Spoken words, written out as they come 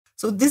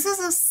So this is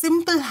a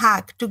simple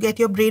hack to get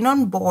your brain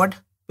on board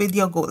with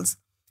your goals.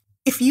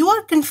 If you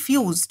are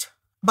confused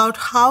about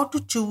how to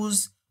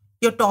choose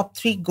your top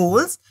 3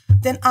 goals,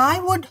 then I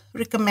would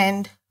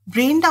recommend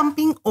brain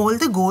dumping all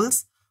the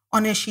goals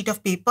on a sheet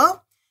of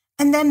paper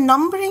and then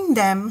numbering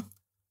them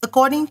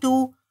according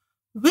to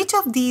which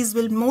of these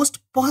will most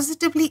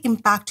positively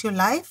impact your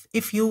life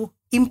if you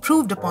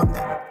improved upon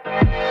them.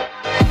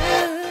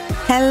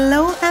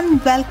 Hello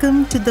and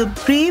welcome to the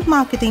Brave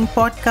Marketing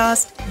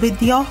Podcast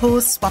with your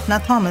host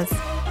Swapna Thomas.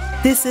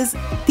 This is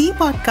the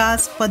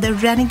podcast for the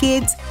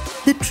renegades,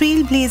 the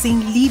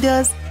trailblazing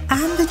leaders,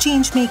 and the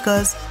change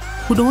makers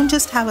who don't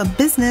just have a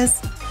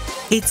business,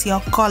 it's your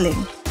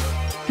calling.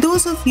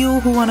 Those of you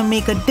who want to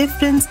make a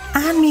difference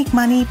and make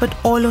money, but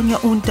all on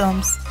your own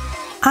terms.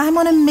 I'm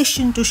on a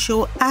mission to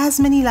show as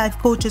many life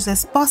coaches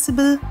as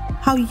possible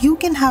how you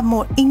can have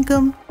more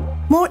income,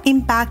 more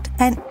impact,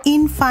 and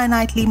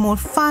infinitely more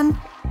fun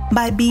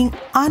by being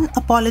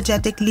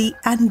unapologetically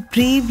and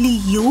bravely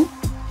you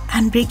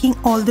and breaking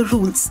all the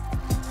rules.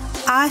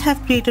 I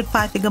have created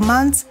 5-figure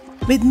months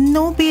with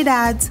no paid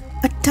ads,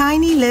 a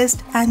tiny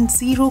list, and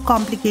 0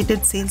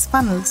 complicated sales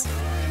funnels.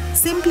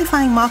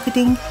 Simplifying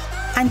marketing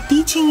and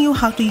teaching you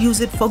how to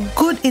use it for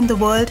good in the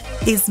world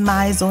is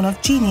my zone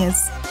of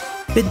genius.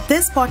 With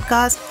this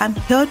podcast, I'm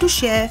here to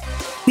share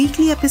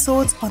weekly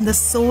episodes on the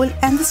soul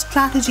and the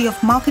strategy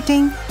of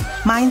marketing,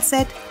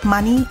 mindset,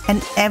 money,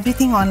 and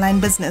everything online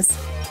business.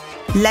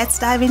 Let's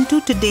dive into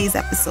today's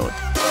episode.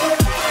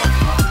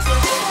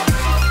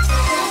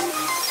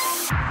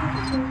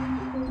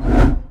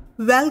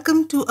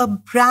 Welcome to a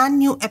brand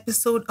new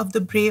episode of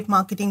the Brave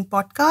Marketing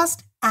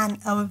Podcast and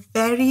a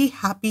very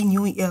happy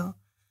new year.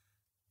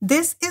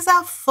 This is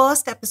our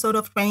first episode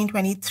of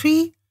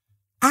 2023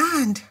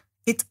 and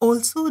it's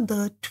also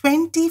the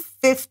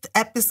 25th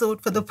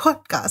episode for the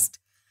podcast.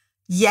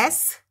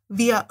 Yes,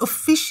 we are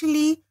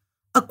officially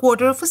a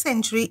quarter of a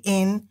century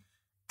in,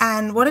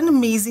 and what an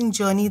amazing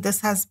journey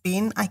this has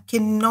been. I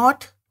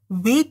cannot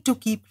wait to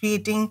keep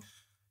creating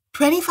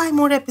 25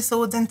 more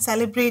episodes and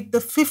celebrate the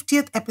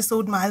 50th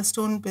episode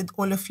milestone with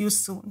all of you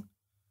soon.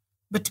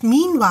 But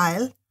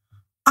meanwhile,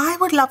 I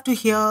would love to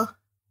hear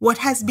what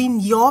has been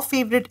your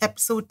favorite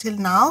episode till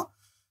now.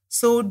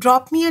 So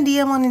drop me a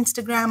DM on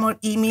Instagram or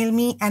email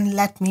me and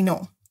let me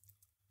know.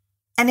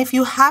 And if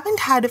you haven't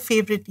had a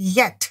favorite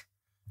yet,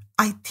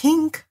 I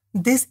think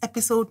this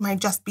episode might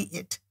just be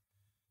it.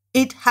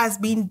 It has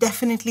been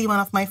definitely one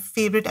of my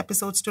favorite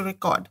episodes to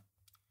record.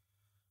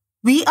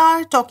 We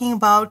are talking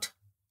about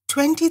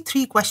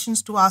 23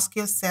 questions to ask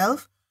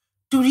yourself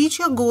to reach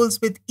your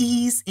goals with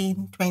ease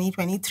in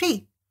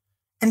 2023.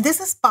 And this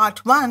is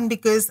part 1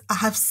 because I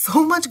have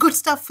so much good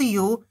stuff for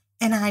you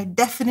and I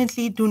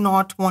definitely do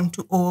not want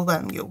to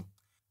overwhelm you.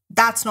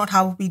 That's not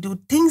how we do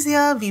things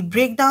here. We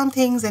break down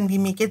things and we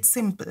make it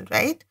simple,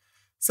 right?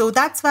 So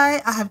that's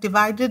why I have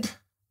divided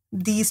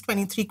these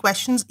 23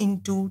 questions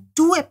into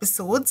 2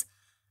 episodes.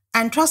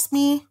 And trust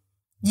me,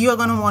 you're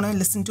going to want to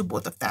listen to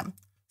both of them.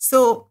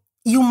 So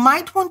you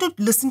might want to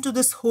listen to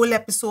this whole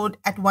episode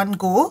at one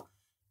go,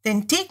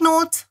 then take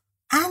notes,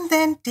 and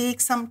then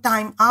take some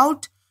time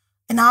out,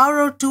 an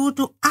hour or 2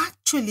 to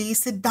actually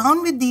sit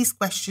down with these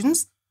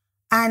questions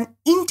and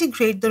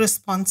integrate the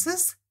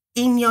responses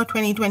in your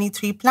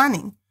 2023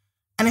 planning.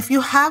 And if you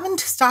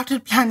haven't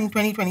started planning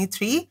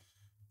 2023,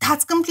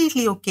 that's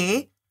completely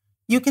okay.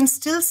 You can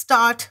still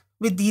start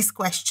with these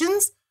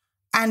questions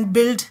and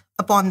build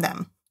upon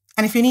them.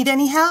 And if you need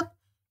any help,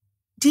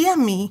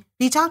 DM me,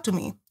 reach out to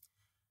me.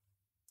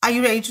 Are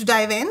you ready to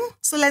dive in?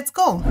 So let's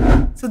go.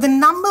 So the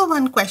number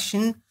 1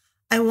 question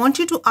I want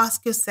you to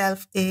ask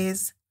yourself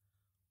is,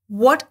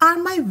 what are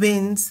my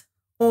wins,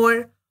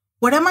 or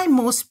what am I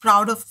most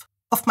proud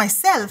of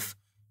myself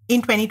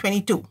in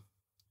 2022?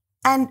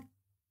 And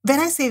when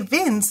I say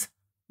wins,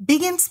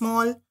 big and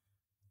small,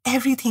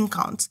 everything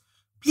counts.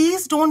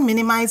 Please don't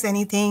minimize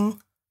anything.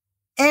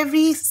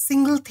 Every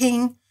single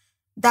thing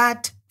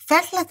that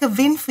felt like a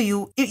win for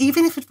you,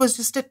 even if it was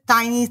just a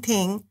tiny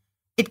thing,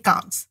 it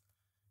counts.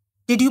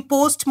 Did you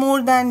post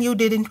more than you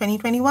did in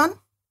 2021?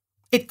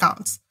 It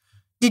counts.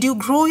 Did you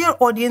grow your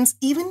audience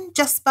even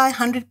just by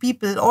 100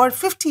 people or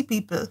 50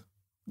 people?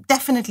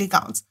 Definitely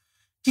counts.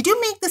 Did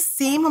you make the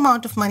same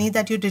amount of money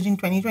that you did in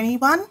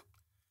 2021?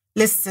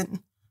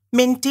 Listen,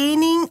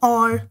 maintaining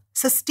or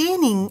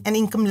sustaining an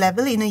income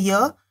level in a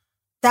year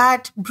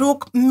that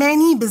broke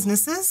many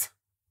businesses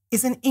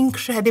is an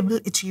incredible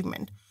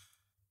achievement.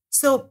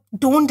 So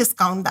don't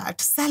discount that.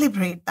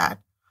 Celebrate that.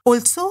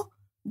 Also,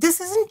 this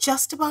isn't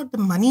just about the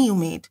money you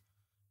made.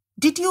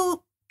 Did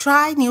you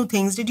try new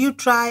things? Did you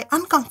try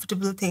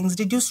uncomfortable things?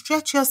 Did you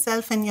stretch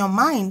yourself and your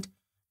mind?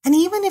 And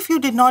even if you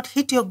did not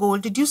hit your goal,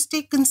 did you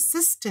stay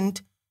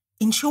consistent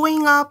in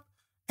showing up?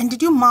 And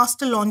did you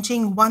master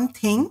launching one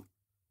thing?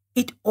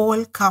 It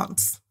all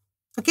counts.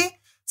 Okay?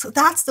 So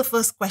that's the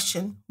first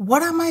question.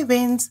 What are my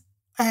wins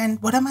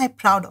and what am I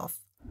proud of?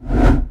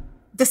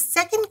 The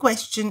second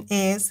question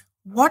is,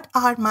 what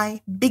are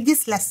my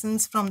biggest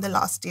lessons from the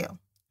last year?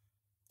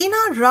 In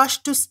our rush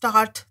to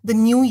start the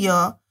new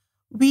year,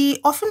 we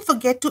often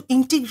forget to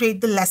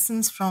integrate the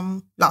lessons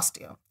from last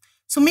year.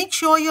 So make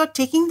sure you're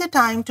taking the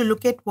time to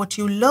look at what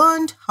you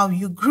learned, how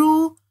you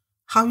grew,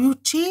 how you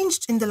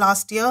changed in the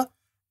last year,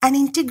 and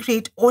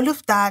integrate all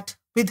of that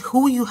with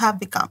who you have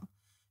become.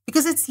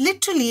 Because it's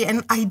literally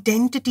an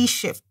identity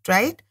shift,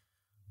 right?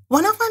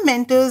 One of my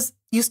mentors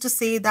used to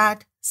say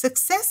that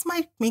success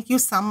might make you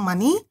some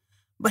money,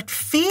 but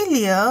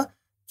failure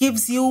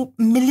gives you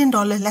 $1 million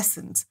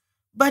lessons.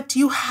 But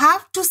you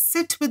have to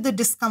sit with the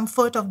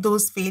discomfort of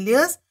those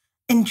failures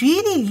and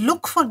really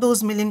look for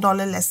those $1 million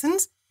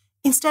lessons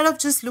instead of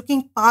just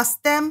looking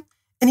past them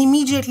and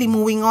immediately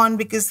moving on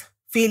because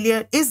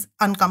failure is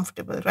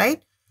uncomfortable,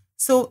 right?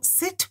 So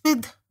sit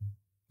with,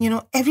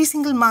 every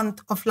single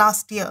month of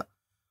last year.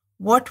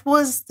 What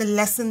was the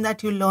lesson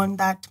that you learned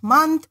that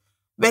month?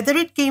 Whether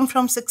it came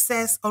from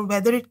success or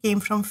whether it came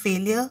from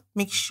failure,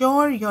 make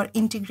sure you're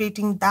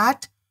integrating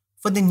that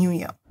for the new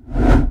year.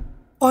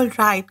 All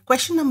right,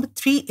 question number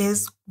 3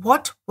 is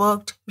what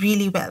worked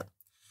really well?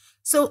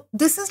 So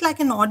this is like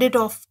an audit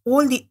of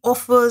all the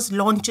offers,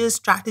 launches,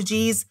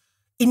 strategies,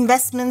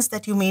 investments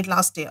that you made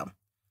last year.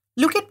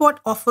 Look at what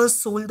offers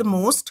sold the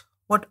most,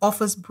 what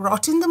offers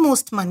brought in the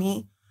most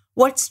money,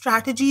 what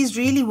strategies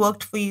really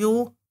worked for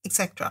you,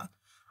 etc.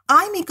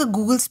 I make a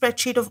Google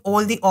spreadsheet of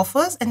all the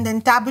offers and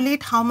then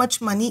tabulate how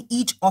much money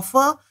each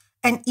offer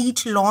and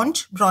each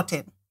launch brought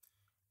in.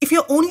 If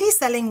you're only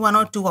selling 1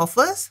 or 2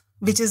 offers,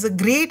 which is a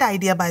great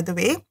idea, by the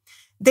way,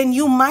 then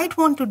you might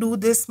want to do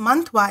this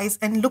month-wise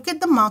and look at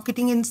the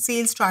marketing and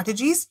sales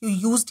strategies you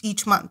used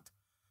each month.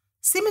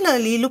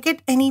 Similarly, look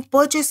at any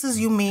purchases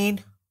you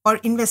made or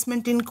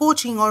investment in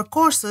coaching or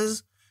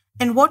courses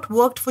and what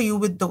worked for you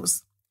with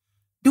those.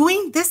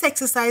 Doing this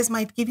exercise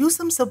might give you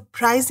some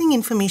surprising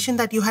information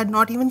that you had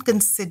not even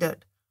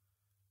considered.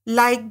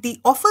 Like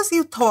the offers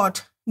you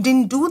thought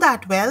didn't do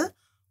that well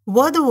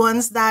were the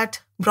ones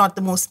that brought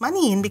the most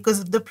money in because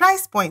of the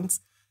price points.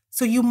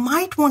 So you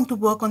might want to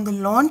work on the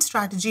launch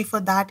strategy for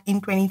that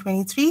in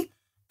 2023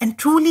 and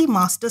truly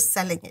master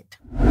selling it.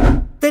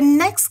 The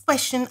next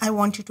question I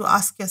want you to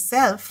ask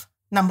yourself,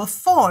 number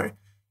 4,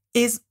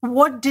 is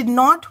what did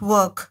not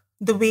work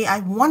the way I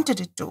wanted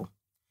it to?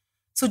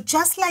 So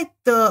just like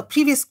the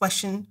previous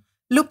question,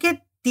 look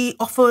at the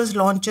offers,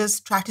 launches,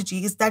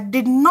 strategies that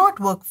did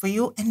not work for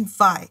you and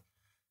why.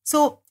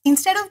 So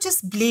instead of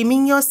just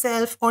blaming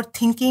yourself or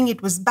thinking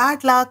it was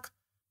bad luck,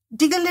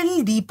 dig a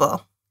little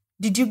deeper.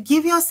 Did you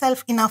give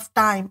yourself enough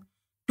time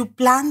to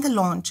plan the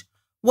launch?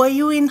 Were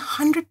you in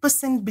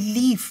 100%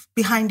 belief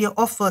behind your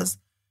offers?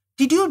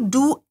 Did you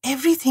do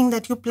everything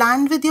that you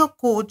planned with your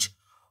coach,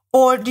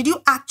 or did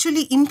you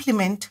actually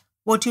implement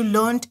what you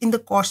learned in the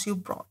course you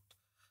brought?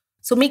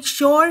 So make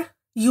sure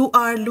you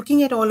are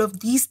looking at all of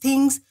these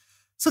things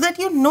so that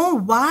you know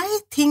why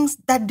things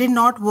that did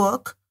not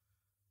work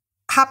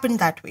happened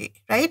that way,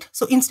 right?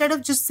 So instead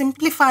of just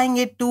simplifying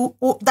it to,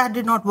 oh, that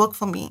did not work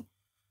for me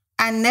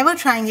and never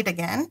trying it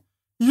again,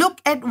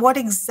 look at what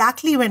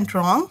exactly went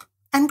wrong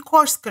and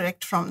course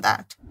correct from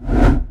that.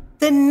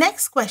 The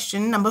next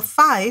question, number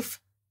 5,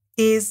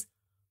 is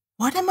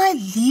what am I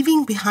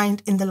leaving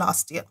behind in the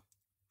last year?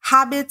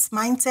 Habits,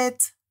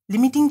 mindsets,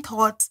 limiting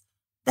thoughts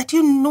that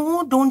you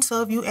know don't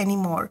serve you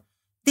anymore.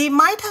 They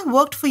might have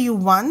worked for you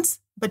once,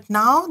 but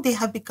now they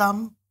have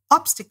become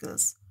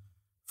obstacles.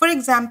 For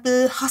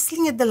example,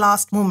 hustling at the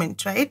last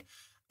moment, right?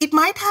 It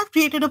might have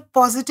created a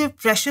positive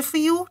pressure for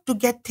you to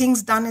get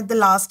things done at the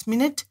last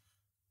minute,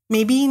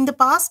 maybe in the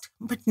past,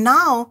 but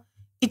now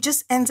it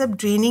just ends up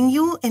draining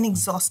you and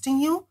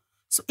exhausting you.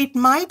 So it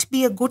might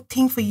be a good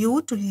thing for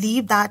you to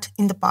leave that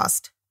in the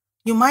past.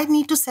 You might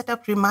need to set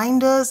up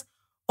reminders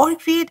or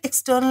create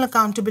external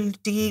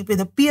accountability with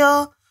a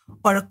peer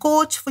or a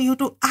coach for you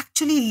to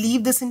actually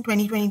leave this in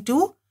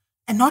 2022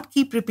 and not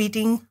keep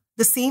repeating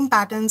the same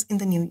patterns in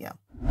the new year.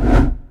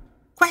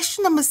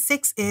 Question number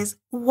 6 is,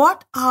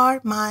 what are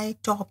my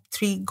top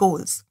 3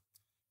 goals?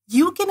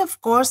 You can,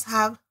 of course,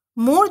 have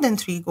more than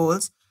 3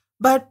 goals,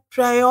 but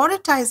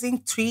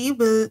prioritizing 3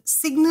 will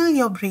signal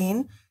your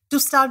brain to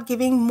start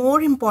giving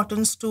more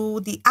importance to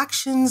the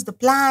actions, the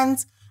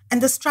plans,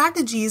 and the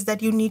strategies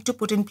that you need to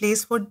put in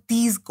place for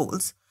these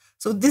goals.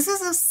 So this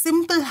is a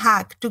simple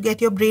hack to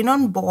get your brain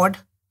on board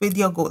with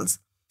your goals.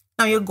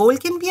 Now, your goal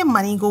can be a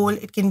money goal,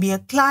 it can be a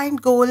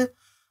client goal,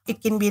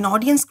 it can be an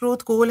audience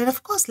growth goal, and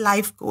of course,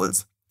 life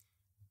goals.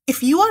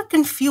 If you are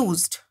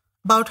confused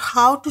about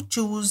how to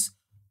choose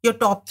your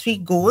top 3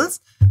 goals,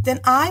 then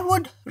I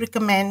would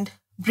recommend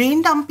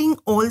brain dumping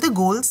all the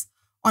goals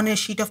on a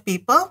sheet of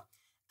paper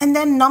and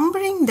then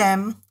numbering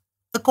them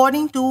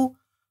according to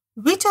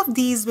which of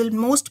these will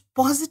most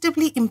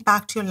positively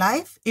impact your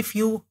life if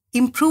you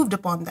improved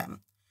upon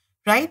them,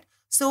 right?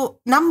 So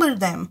number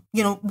them,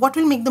 what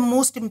will make the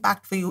most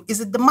impact for you?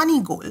 Is it the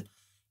money goal?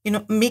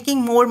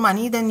 Making more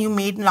money than you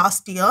made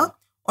last year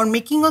or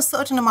making a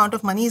certain amount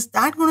of money, is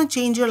that going to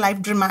change your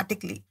life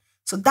dramatically?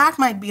 So that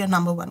might be your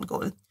number 1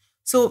 goal.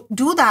 So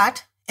do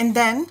that and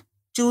then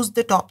choose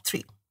the top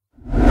 3.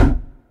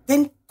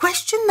 Then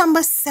question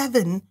number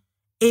 7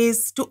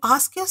 is to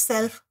ask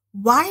yourself,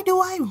 why do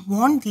I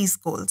want these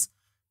goals?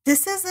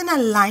 This is an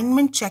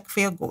alignment check for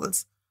your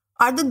goals.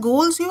 Are the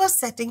goals you are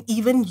setting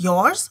even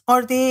yours, or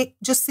are they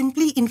just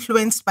simply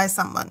influenced by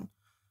someone?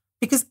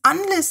 Because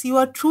unless you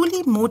are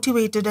truly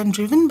motivated and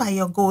driven by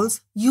your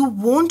goals, you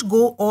won't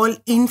go all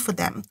in for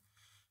them.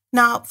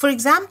 Now, for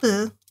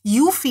example,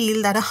 you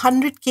feel that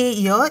 100K a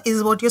year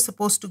is what you're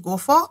supposed to go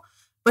for,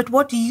 but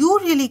what you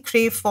really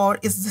crave for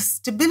is the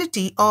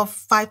stability of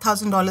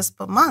 $5,000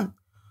 per month.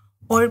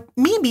 Or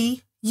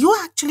maybe you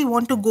actually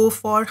want to go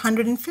for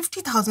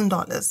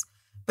 $150,000,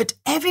 but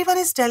everyone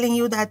is telling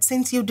you that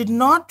since you did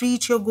not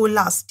reach your goal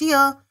last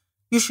year,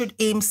 you should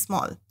aim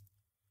small.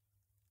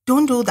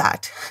 Don't do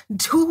that.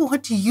 Do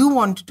what you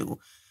want to do.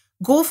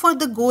 Go for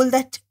the goal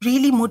that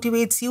really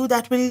motivates you,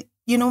 that will,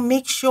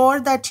 make sure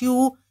that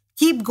you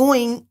keep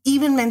going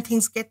even when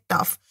things get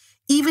tough,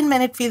 even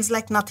when it feels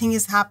like nothing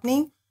is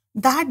happening.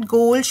 That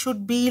goal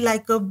should be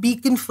like a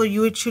beacon for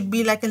you. It should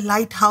be like a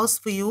lighthouse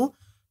for you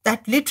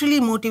that literally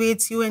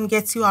motivates you and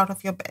gets you out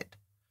of your bed.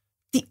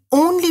 The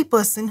only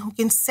person who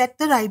can set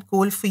the right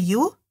goal for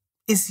you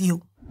is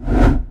you.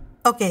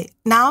 Okay,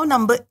 now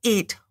number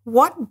 8.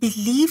 What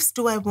beliefs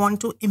do I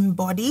want to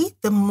embody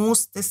the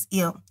most this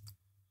year?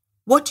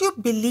 What you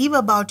believe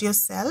about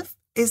yourself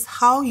is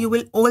how you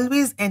will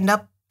always end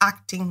up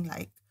acting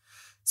like.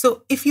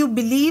 So if you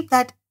believe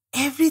that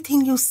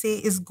everything you say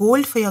is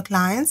gold for your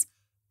clients,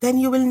 then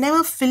you will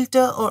never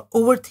filter or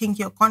overthink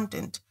your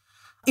content.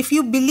 If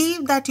you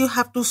believe that you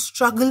have to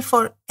struggle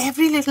for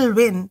every little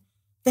win,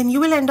 then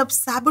you will end up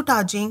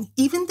sabotaging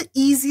even the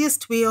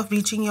easiest way of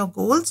reaching your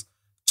goals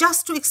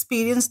just to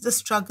experience the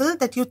struggle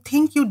that you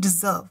think you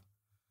deserve.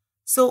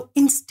 So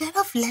instead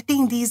of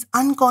letting these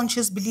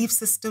unconscious belief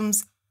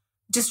systems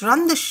just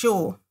run the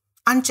show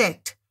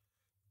unchecked,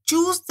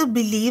 choose the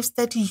beliefs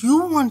that you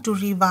want to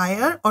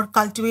rewire or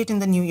cultivate in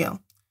the new year.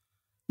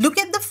 Look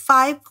at the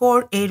 5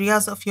 core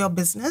areas of your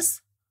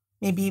business,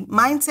 maybe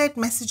mindset,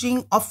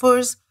 messaging,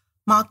 offers,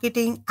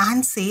 marketing,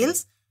 and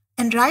sales,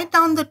 and write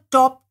down the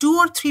top 2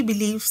 or 3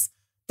 beliefs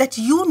that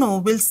you know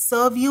will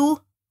serve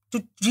you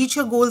to reach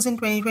your goals in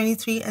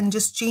 2023 and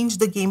just change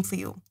the game for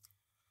you.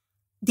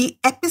 The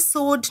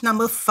episode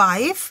number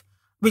 5,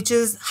 which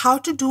is how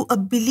to do a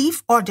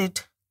belief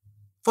audit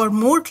for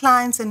more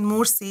clients and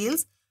more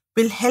sales,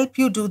 will help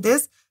you do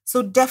this.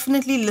 So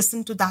definitely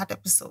listen to that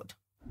episode.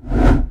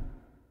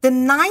 The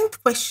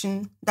 9th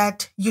question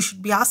that you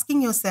should be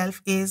asking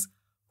yourself is,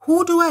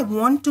 who do I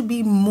want to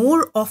be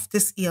more of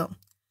this year?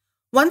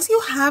 Once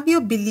you have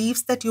your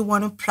beliefs that you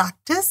want to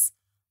practice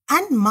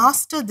and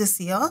master this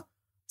year,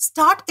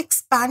 start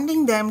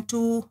expanding them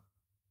to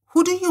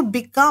who do you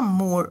become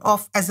more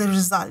of as a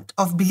result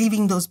of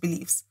believing those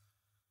beliefs.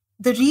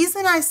 The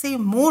reason I say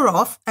more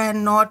of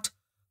and not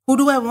who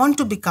do I want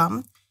to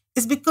become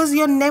is because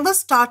you're never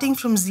starting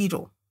from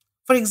zero.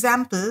 For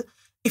example,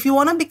 if you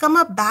want to become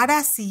a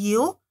badass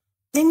CEO,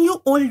 then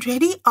you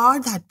already are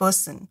that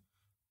person.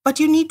 But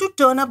you need to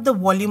turn up the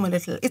volume a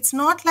little. It's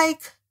not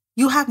like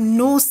you have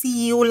no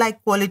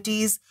CEO-like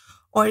qualities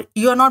or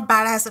you're not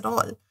badass at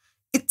all.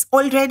 It's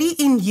already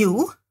in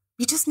you.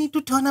 You just need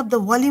to turn up the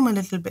volume a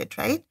little bit,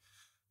 right?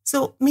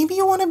 So maybe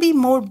you want to be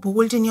more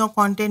bold in your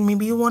content.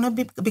 Maybe you want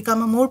to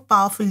become a more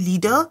powerful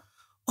leader,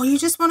 or you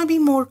just want to be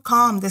more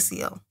calm this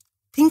year.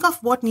 Think of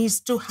what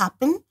needs to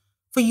happen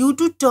for you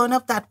to turn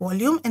up that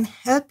volume and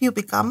help you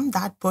become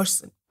that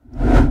person.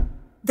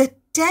 The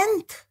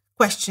 10th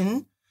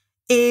question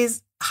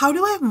is, how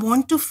do I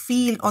want to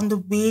feel on the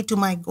way to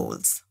my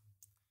goals?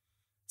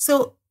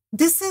 So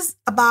this is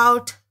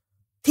about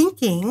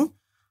thinking,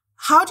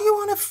 how do you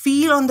want to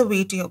feel on the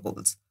way to your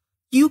goals?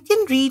 You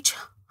can reach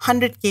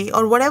 100K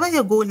or whatever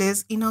your goal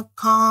is in a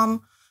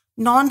calm,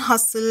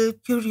 non-hustle,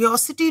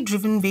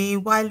 curiosity-driven way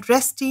while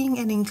resting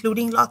and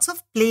including lots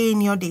of play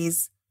in your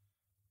days.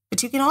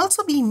 But you can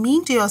also be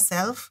mean to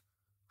yourself,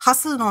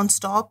 hustle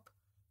non-stop,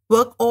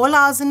 work all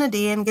hours in a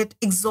day and get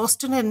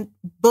exhausted and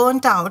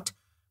burnt out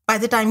by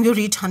the time you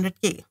reach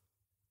 100K.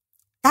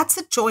 That's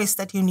a choice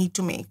that you need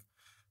to make.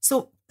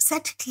 So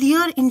set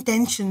clear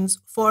intentions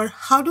for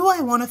how do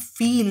I want to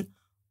feel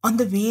on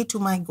the way to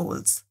my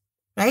goals,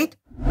 right?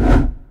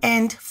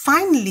 And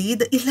finally,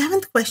 the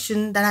 11th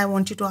question that I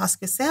want you to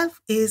ask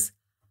yourself is,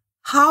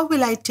 how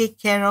will I take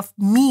care of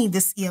me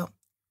this year?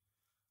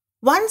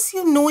 Once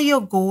you know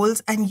your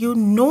goals and you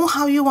know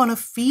how you want to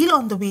feel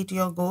on the way to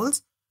your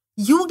goals,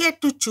 you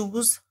get to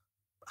choose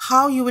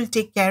how you will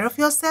take care of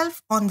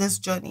yourself on this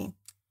journey.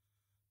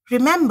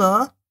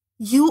 Remember,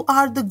 you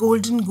are the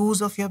golden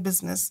goose of your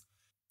business.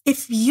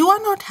 If you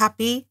are not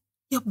happy,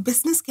 your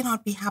business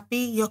cannot be happy,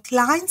 your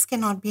clients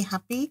cannot be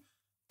happy,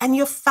 and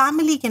your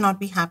family cannot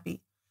be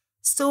happy.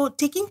 So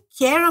taking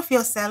care of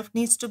yourself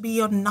needs to be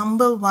your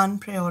number 1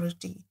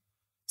 priority.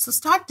 So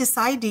start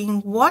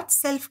deciding what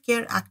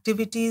self-care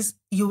activities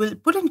you will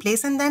put in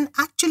place and then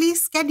actually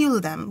schedule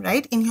them,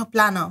 right, in your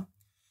planner.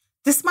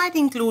 This might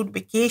include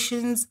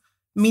vacations,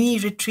 mini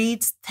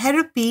retreats,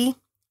 therapy,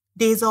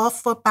 days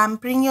off for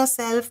pampering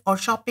yourself or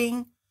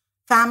shopping,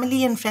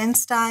 family and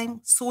friends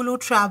time, solo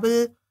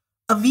travel,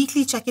 a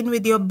weekly check-in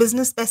with your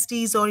business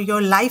besties or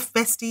your life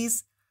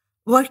besties,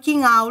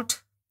 working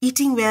out,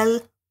 eating well,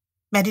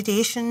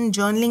 meditation,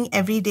 journaling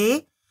every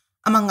day,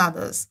 among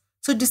others.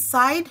 So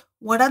decide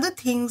what are the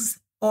things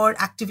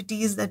or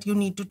activities that you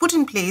need to put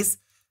in place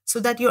so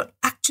that you're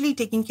actually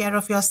taking care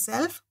of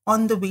yourself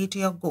on the way to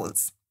your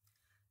goals.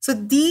 So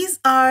these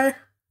are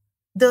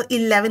the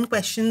 11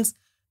 questions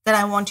that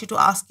I want you to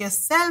ask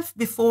yourself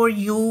before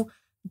you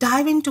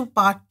dive into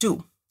part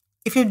 2.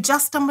 If you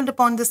just stumbled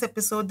upon this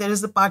episode, there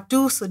is a part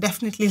 2, so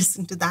definitely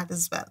listen to that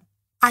as well.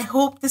 I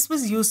hope this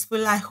was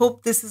useful. I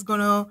hope this is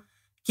going to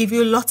give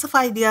you lots of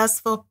ideas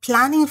for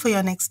planning for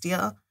your next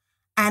year.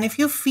 And if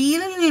you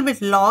feel a little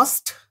bit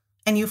lost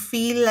and you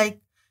feel like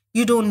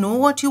you don't know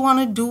what you want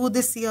to do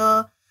this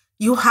year,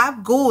 you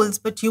have goals,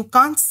 but you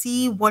can't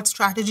see what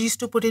strategies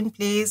to put in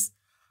place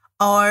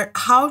or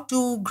how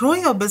to grow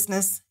your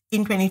business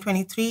in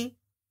 2023,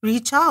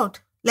 reach out.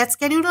 Let's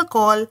schedule a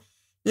call.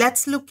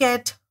 Let's look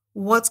at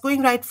what's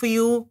going right for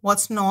you,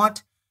 what's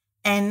not,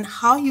 and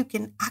how you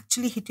can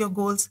actually hit your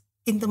goals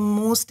in the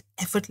most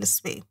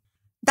effortless way.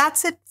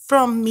 That's it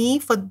from me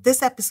for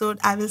this episode.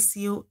 I will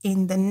see you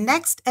in the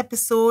next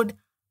episode.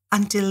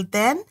 Until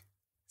then,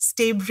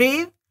 stay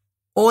brave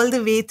all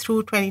the way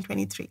through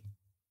 2023.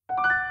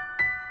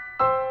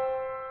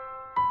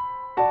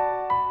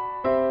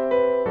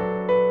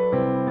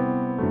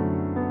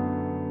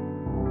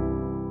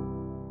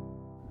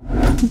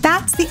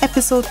 That's the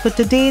episode for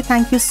today.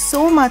 Thank you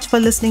so much for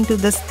listening to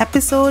this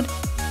episode.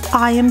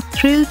 I am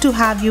thrilled to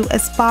have you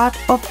as part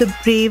of the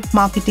Brave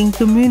Marketing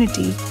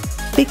community.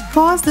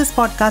 Because this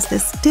podcast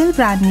is still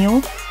brand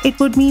new, it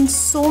would mean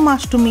so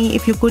much to me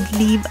if you could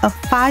leave a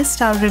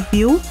 5-star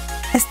review,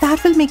 as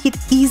that will make it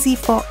easy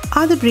for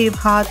other brave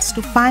hearts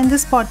to find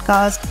this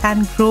podcast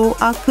and grow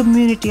our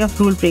community of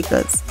rule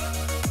breakers.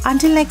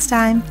 Until next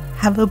time,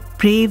 have a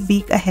brave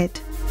week ahead.